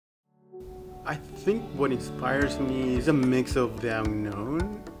I think what inspires me is a mix of the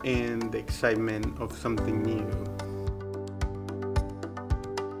unknown and the excitement of something new.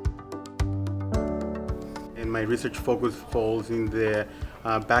 And my research focus falls in the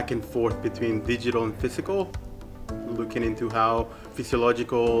back and forth between digital and physical, looking into how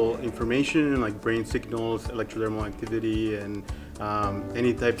physiological information like brain signals, electrodermal activity, and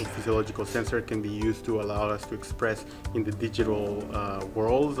any type of physiological sensor can be used to allow us to express in the digital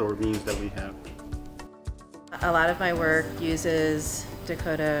worlds or means that we have. A lot of my work uses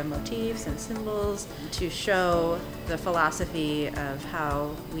Dakota motifs and symbols to show the philosophy of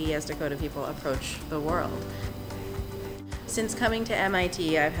how we as Dakota people approach the world. Since coming to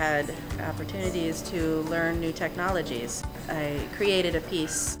MIT, I've had opportunities to learn new technologies. I created a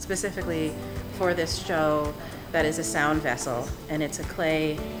piece specifically for this show that is a sound vessel, and it's a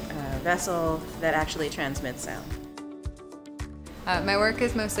clay vessel that actually transmits sound. My work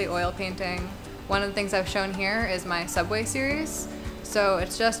is mostly oil painting. One of the things I've shown here is my subway series. So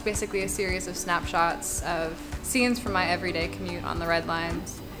it's just basically a series of snapshots of scenes from my everyday commute on the Red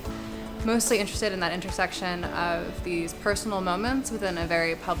Lines. Mostly interested in that intersection of these personal moments within a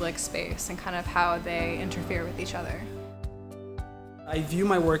very public space and kind of how they interfere with each other. I view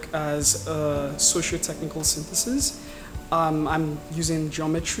my work as a socio-technical synthesis. I'm using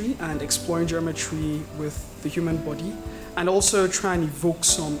geometry and exploring geometry with the human body, and also try and evoke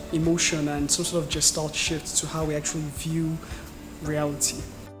some emotion and some sort of gestalt shift to how we actually view reality.